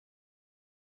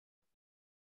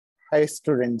Hi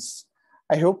students,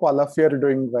 I hope all of you are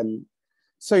doing well.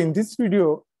 So in this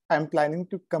video, I'm planning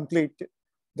to complete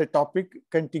the topic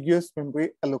contiguous memory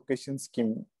allocation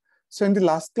scheme. So in the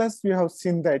last class, we have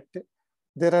seen that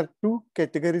there are two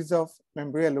categories of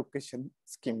memory allocation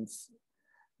schemes.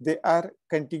 They are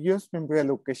contiguous memory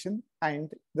allocation and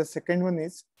the second one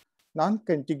is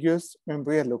non-contiguous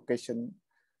memory allocation.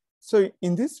 So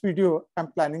in this video,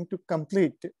 I'm planning to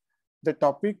complete the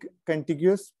topic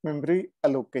contiguous memory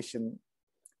allocation.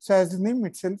 So as the name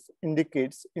itself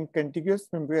indicates, in contiguous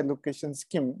memory allocation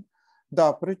scheme, the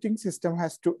operating system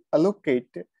has to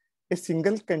allocate a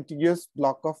single contiguous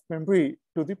block of memory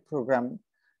to the program.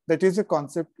 That is a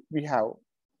concept we have.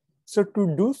 So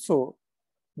to do so,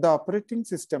 the operating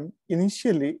system,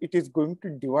 initially, it is going to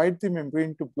divide the memory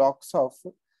into blocks of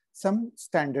some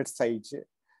standard size.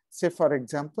 Say, for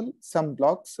example, some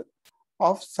blocks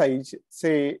of size,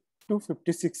 say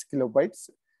 256 kilobytes,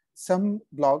 some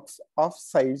blocks of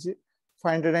size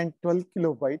 512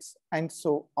 kilobytes, and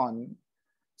so on.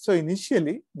 So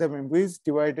initially, the memory is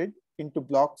divided into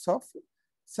blocks of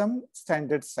some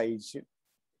standard size.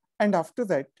 And after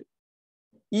that,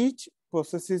 each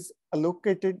process is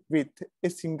allocated with a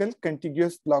single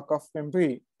contiguous block of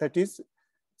memory that is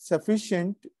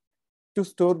sufficient to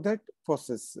store that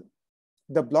process.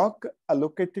 The block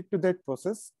allocated to that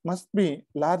process must be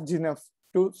large enough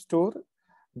to store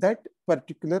that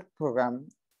particular program.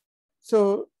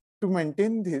 So to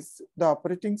maintain this, the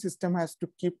operating system has to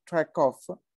keep track of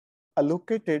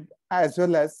allocated as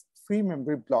well as free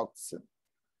memory blocks.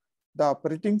 The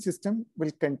operating system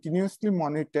will continuously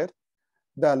monitor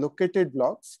the allocated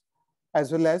blocks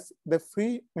as well as the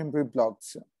free memory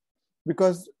blocks.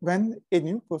 Because when a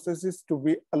new process is to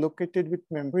be allocated with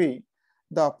memory,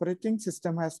 the operating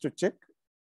system has to check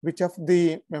which of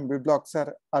the memory blocks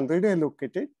are already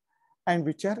allocated and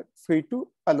which are free to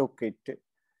allocate.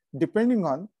 Depending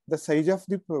on the size of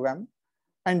the program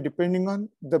and depending on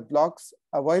the blocks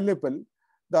available,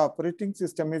 the operating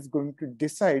system is going to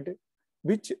decide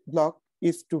which block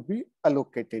is to be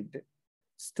allocated.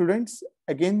 Students,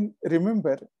 again,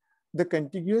 remember the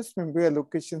contiguous memory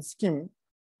allocation scheme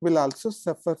will also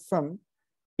suffer from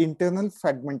internal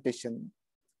fragmentation.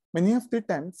 Many of the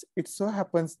times, it so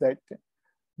happens that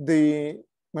the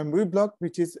memory block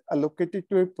which is allocated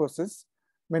to a process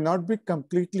may not be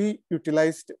completely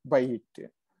utilized by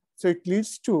it. So it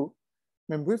leads to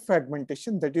memory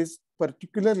fragmentation, that is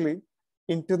particularly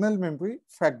internal memory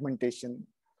fragmentation.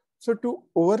 So to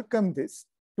overcome this,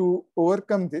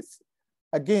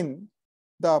 again,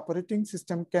 the operating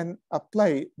system can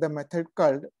apply the method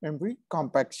called memory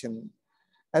compaction.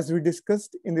 As we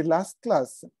discussed in the last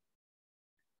class,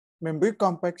 memory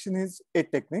compaction is a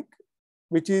technique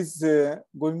which is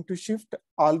going to shift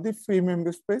all the free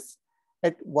memory space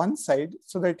at one side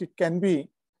so that it can be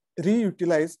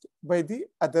reutilized by the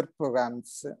other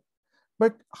programs.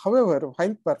 But however,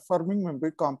 while performing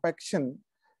memory compaction,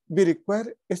 we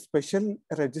require a special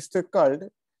register called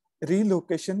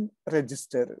relocation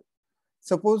register.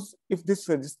 Suppose if this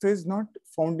register is not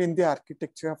found in the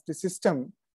architecture of the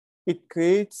system, it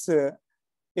creates a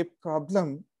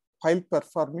problem while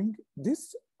performing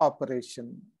this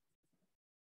operation.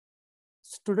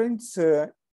 Students,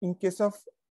 in case of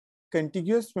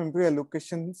contiguous memory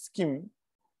allocation scheme,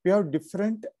 we have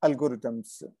different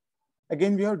algorithms.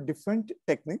 Again, we have different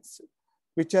techniques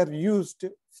which are used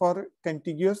for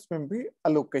contiguous memory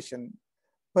allocation.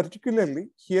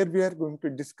 Particularly, here we are going to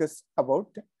discuss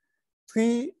about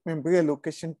three memory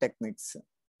allocation techniques.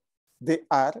 They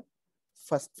are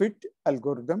first fit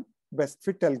algorithm, best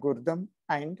fit algorithm,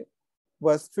 and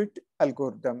worst fit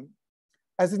algorithm.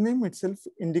 As the name itself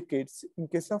indicates, in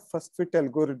case of first fit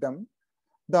algorithm,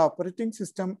 the operating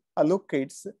system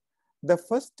allocates the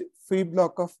first free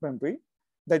block of memory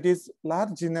that is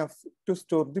large enough to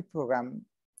store the program.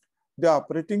 The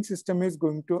operating system is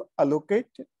going to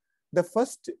allocate the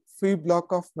first free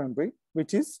block of memory,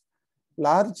 which is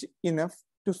large enough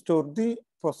to store the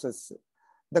process.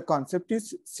 The concept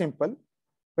is simple.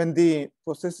 When the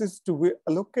process is to be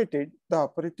allocated, the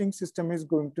operating system is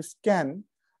going to scan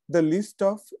the list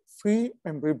of free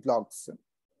memory blocks.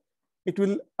 It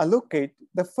will allocate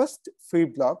the first free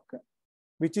block,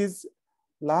 which is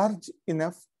large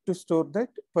enough to store that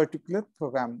particular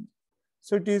program.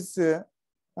 So it is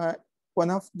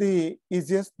one of the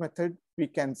easiest method we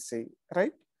can say,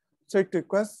 right? So it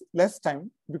requires less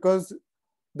time because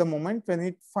the moment when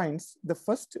it finds the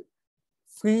first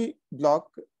free block,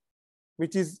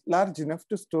 which is large enough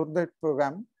to store that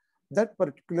program, that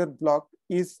particular block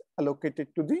is allocated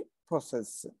to the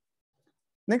process.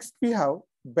 Next, we have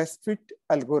best fit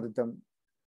algorithm.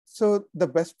 So the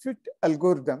best fit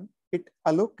algorithm it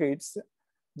allocates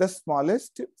the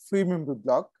smallest free memory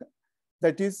block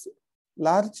that is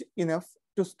large enough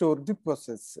to store the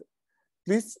process.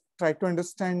 Please try to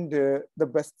understand the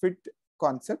best fit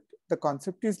concept. The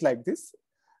concept is like this.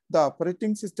 The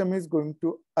operating system is going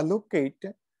to allocate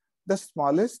the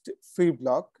smallest free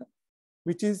block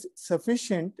which is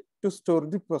sufficient to store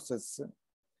the process.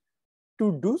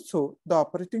 To do so, the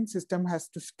operating system has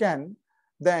to scan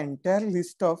the entire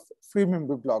list of free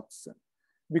memory blocks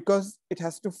because it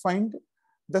has to find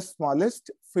the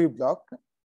smallest free block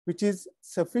which is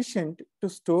sufficient to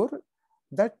store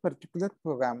that particular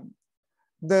program.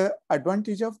 The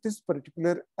advantage of this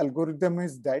particular algorithm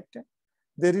is that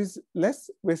there is less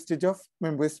wastage of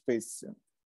memory space.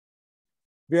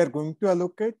 We are going to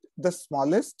allocate the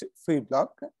smallest free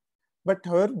block, but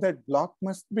however, that block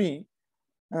must be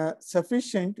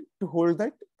sufficient to hold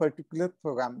that particular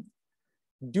program.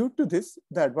 Due to this,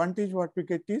 the advantage what we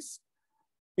get is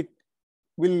it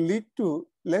will lead to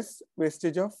less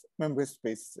wastage of memory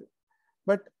space.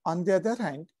 But on the other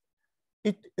hand,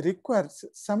 it requires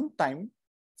some time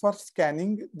for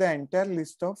scanning the entire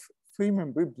list of free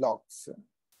memory blocks.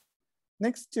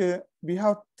 Next, we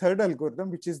have third algorithm,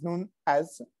 which is known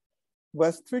as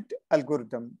worst fit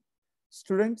algorithm.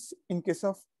 Students, in case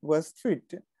of worst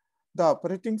fit, the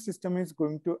operating system is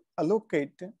going to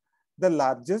allocate the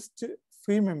largest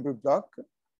free memory block,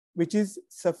 which is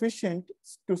sufficient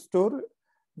to store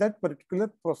that particular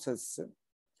process.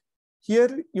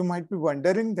 Here, you might be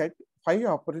wondering that why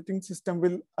operating system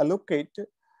will allocate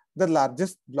the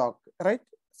largest block, right?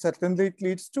 Certainly, it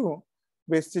leads to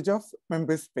wastage of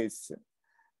memory space.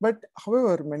 But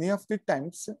however, many of the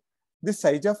times, the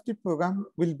size of the program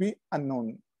will be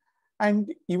unknown.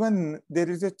 And even there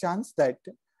is a chance that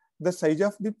the size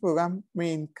of the program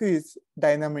may increase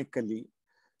dynamically.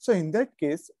 So in that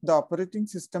case, the operating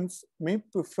systems may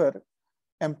prefer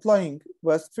employing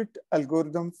worst fit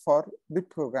algorithm for the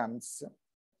programs.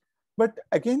 But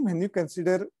again, when you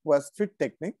consider worst fit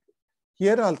technique,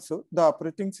 here also the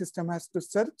operating system has to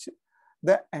search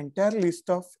the entire list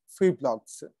of free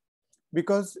blocks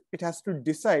because it has to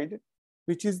decide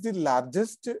which is the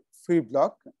largest free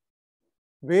block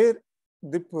where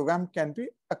the program can be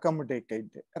accommodated,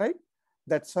 right?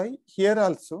 That's why here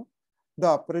also the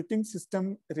operating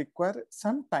system requires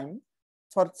some time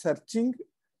for searching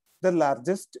the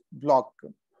largest block.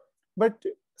 But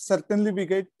certainly we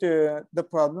get the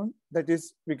problem, that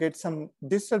is we get some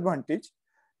disadvantage.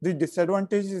 The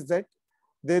disadvantage is that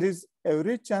there is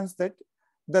every chance that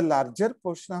the larger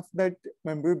portion of that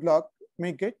memory block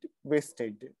may get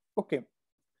wasted. Okay.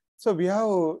 So we have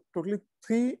totally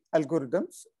 3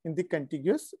 algorithms in the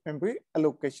contiguous memory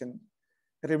allocation.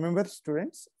 Remember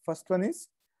students, first one is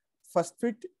first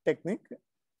fit technique,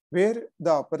 where the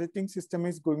operating system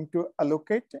is going to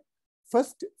allocate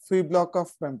first free block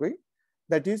of memory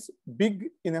that is big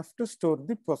enough to store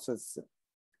the process.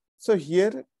 So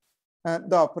here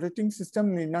the operating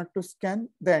system need not to scan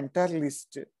the entire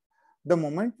list. The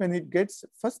moment when it gets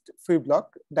first free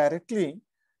block, directly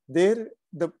there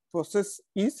the process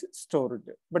is stored.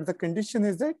 But the condition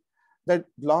is that that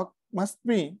block must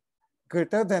be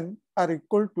greater than or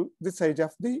equal to the size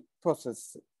of the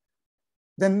process.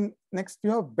 Then next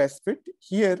you have best fit.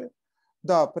 Here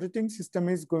the operating system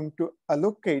is going to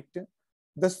allocate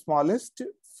the smallest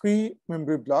free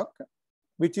memory block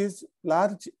which is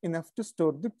large enough to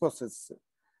store the process.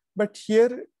 But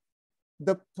here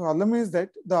the problem is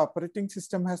that the operating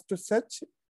system has to search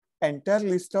entire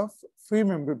list of free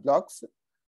memory blocks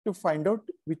to find out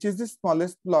which is the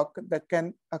smallest block that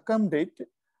can accommodate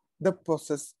the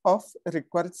process of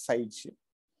required size.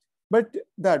 But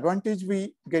the advantage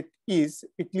we get is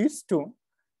it leads to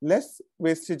less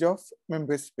wastage of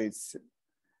memory space.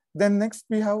 Then next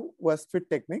we have worst fit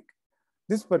technique.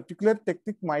 This particular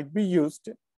technique might be used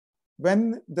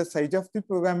when the size of the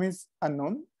program is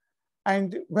unknown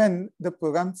and when the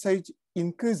program size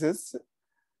increases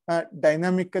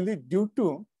dynamically due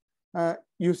to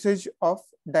usage of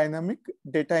dynamic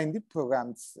data in the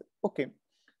programs. Okay,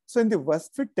 so in the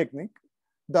worst fit technique,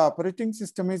 the operating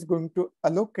system is going to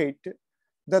allocate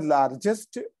the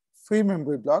largest free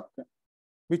memory block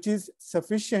which is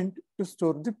sufficient to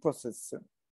store the process.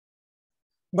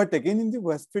 But again, in the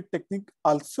worst fit technique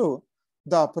also,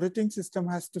 the operating system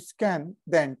has to scan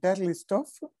the entire list of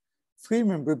free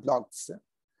memory blocks,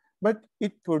 but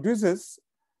it produces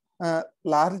a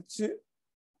large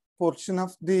portion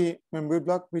of the memory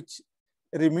block which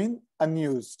remain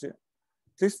unused.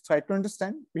 Please try to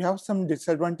understand, we have some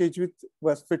disadvantage with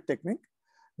worst fit technique.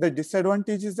 The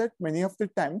disadvantage is that many of the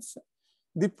times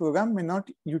the program may not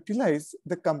utilize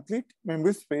the complete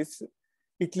memory space.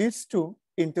 It leads to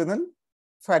internal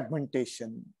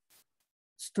fragmentation.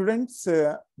 Students,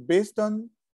 based on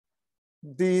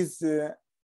these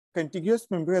contiguous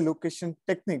memory allocation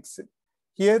techniques,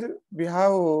 here we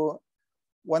have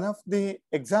one of the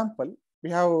example. We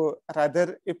have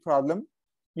rather a problem.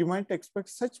 You might expect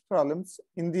such problems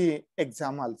in the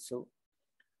exam also.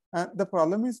 The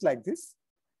problem is like this.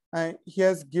 He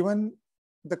has given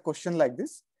the question like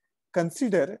this.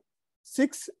 Consider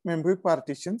 6 memory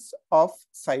partitions of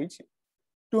size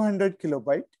 200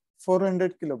 kilobyte,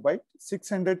 400 kilobyte,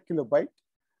 600 kilobyte,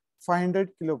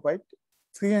 500 kilobyte,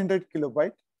 300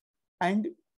 kilobyte, and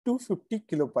 250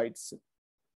 kilobytes.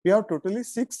 We have totally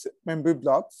 6 memory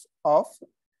blocks of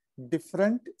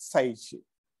different size.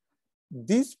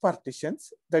 These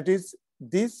partitions, that is,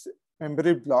 these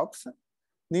memory blocks,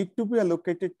 need to be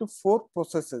allocated to 4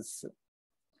 processes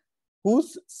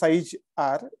whose size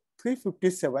are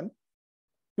 357,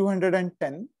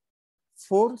 210,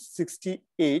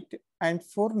 468, and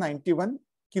 491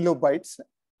 kilobytes.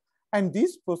 And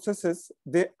these processes,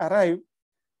 they arrive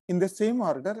in the same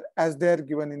order as they are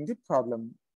given in the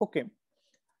problem. Okay.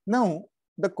 Now,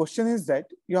 the question is that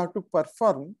you have to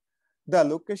perform the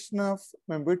allocation of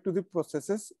memory to the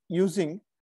processes using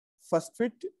first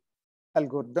fit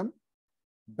algorithm,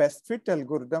 best fit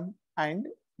algorithm, and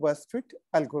worst fit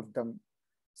algorithm.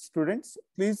 Students,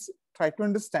 please try to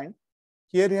understand.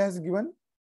 Here he has given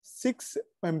 6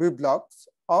 memory blocks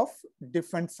of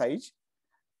different size,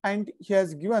 and he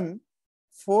has given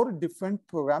 4 different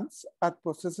programs or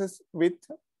processes with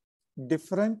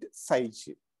different size.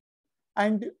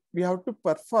 And we have to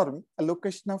perform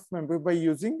allocation of memory by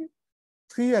using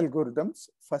 3 algorithms: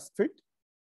 first fit,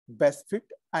 best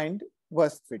fit, and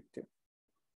worst fit.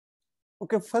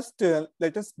 Okay, first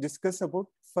let us discuss about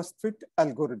first fit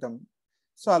algorithm.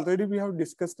 So already we have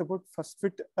discussed about first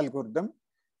fit algorithm.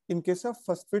 In case of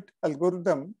first fit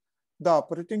algorithm, the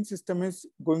operating system is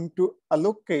going to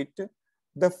allocate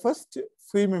the first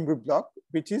free memory block,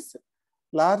 which is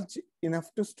large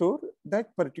enough to store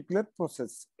that particular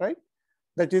process, right?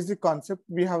 That is the concept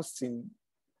we have seen.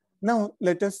 Now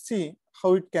let us see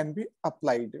how it can be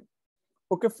applied.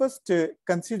 Okay, first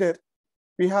consider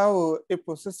we have a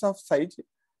process of size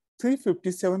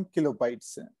 357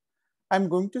 kilobytes. I'm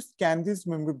going to scan these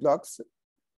memory blocks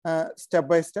step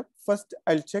by step. First,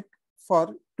 I'll check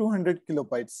for 200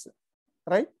 kilobytes,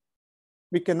 right?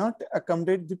 We cannot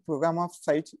accommodate the program of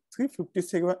size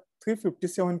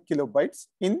 357 kilobytes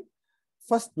in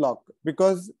first block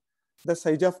because the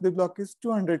size of the block is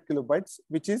 200 kilobytes,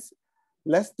 which is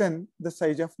less than the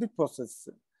size of the process.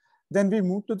 Then we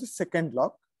move to the second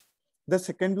block. The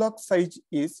second block size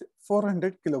is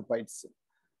 400 kilobytes.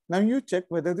 Now you check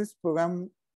whether this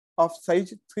program of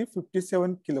size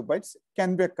 357 kilobytes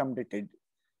can be accommodated.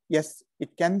 Yes,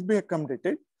 it can be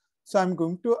accommodated. So I'm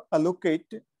going to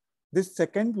allocate this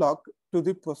second block to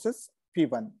the process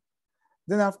P1.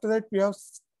 Then after that, we have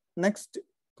next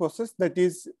process, that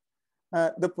is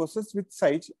the process with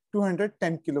size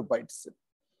 210 kilobytes.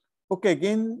 Okay,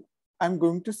 again, I'm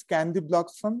going to scan the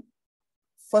blocks from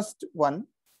first one.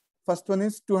 First one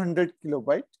is 200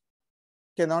 kilobyte,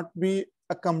 cannot be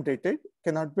accommodated,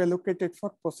 cannot be allocated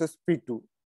for process P2.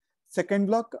 Second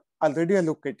block already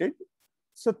allocated.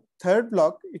 So third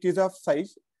block, it is of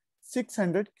size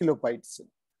 600 kilobytes.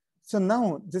 So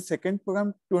now the second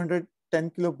program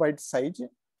 210 kilobyte size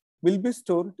will be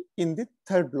stored in the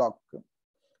third block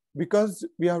because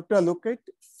we have to allocate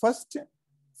first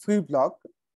free block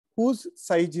whose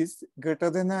size is greater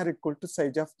than or equal to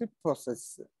size of the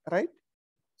process, right?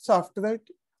 So after that,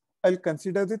 I'll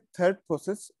consider the third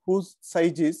process whose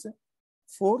size is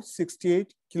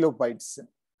 468 kilobytes.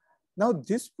 Now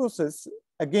this process,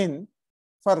 again,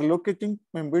 for allocating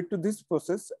memory to this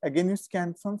process, again you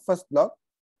scan from first block,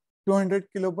 200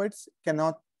 kilobytes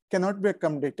cannot be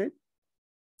accommodated.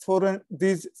 For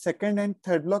these second and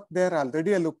third block, they are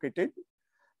already allocated.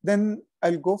 Then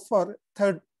I'll go for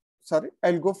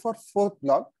fourth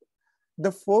block.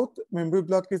 The fourth memory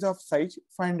block is of size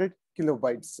 500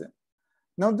 kilobytes.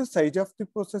 Now the size of the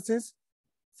process is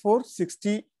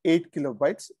 468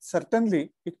 kilobytes.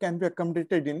 Certainly, it can be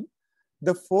accommodated in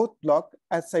the fourth block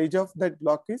as size of that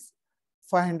block is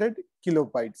 500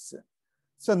 kilobytes.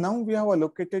 So now we have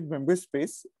allocated memory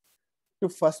space to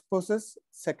first process,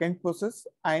 second process,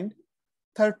 and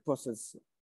third process.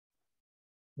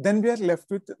 Then we are left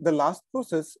with the last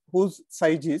process whose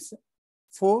size is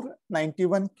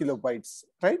 491 kilobytes,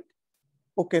 right?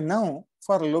 Okay, now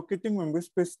for allocating memory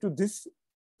space to this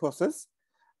process,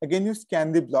 again you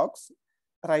scan the blocks.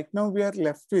 Right now we are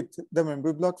left with the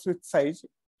memory blocks with size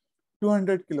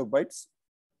 200 kilobytes,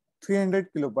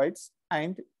 300 kilobytes,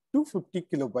 and 250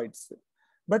 kilobytes.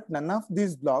 But none of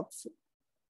these blocks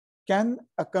can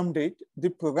accommodate the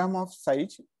program of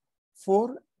size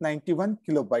 491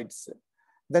 kilobytes.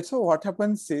 That's what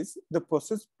happens is the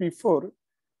process P4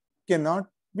 cannot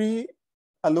be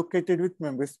allocated with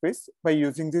memory space by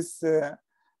using this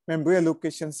memory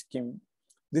allocation scheme.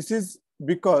 This is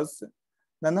because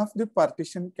none of the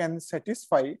partition can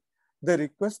satisfy the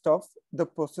request of the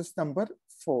process number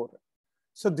 4.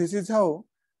 So this is how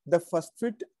the first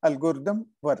fit algorithm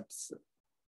works.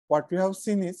 What we have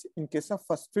seen is, in case of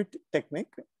first fit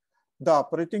technique, the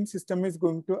operating system is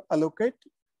going to allocate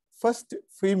first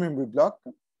free memory block,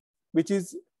 which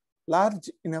is large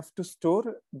enough to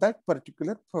store that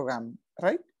particular program,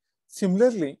 right?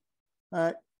 Similarly,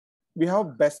 we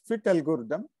have best fit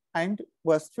algorithm and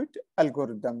worst fit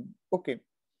algorithm. Okay,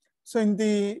 so in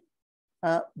the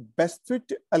best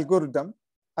fit algorithm,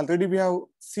 already we have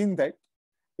seen that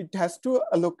it has to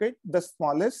allocate the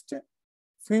smallest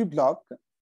free block,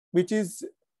 which is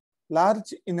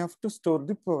large enough to store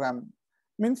the program.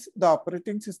 Means the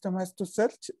operating system has to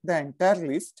search the entire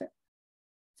list.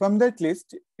 From that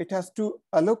list, it has to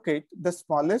allocate the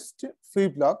smallest free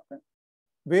block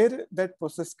where that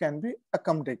process can be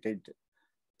accommodated.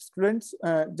 Students,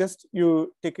 just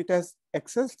you take it as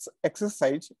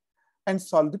exercise and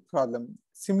solve the problem.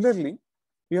 Similarly,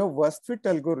 we have worst fit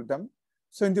algorithm.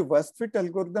 So in the worst fit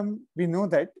algorithm, we know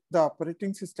that the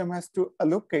operating system has to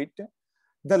allocate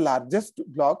the largest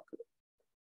block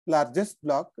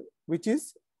which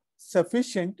is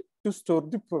sufficient to store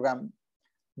the program.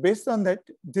 Based on that,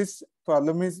 this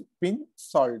problem is being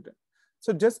solved.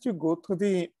 So just you go through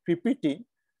the PPT,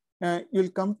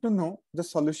 you'll come to know the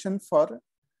solution for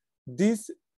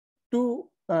these two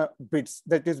bits,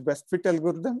 that is best fit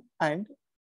algorithm and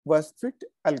worst fit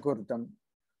algorithm.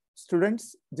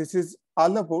 Students, this is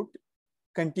all about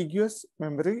contiguous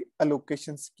memory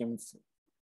allocation schemes.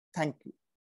 Thank you.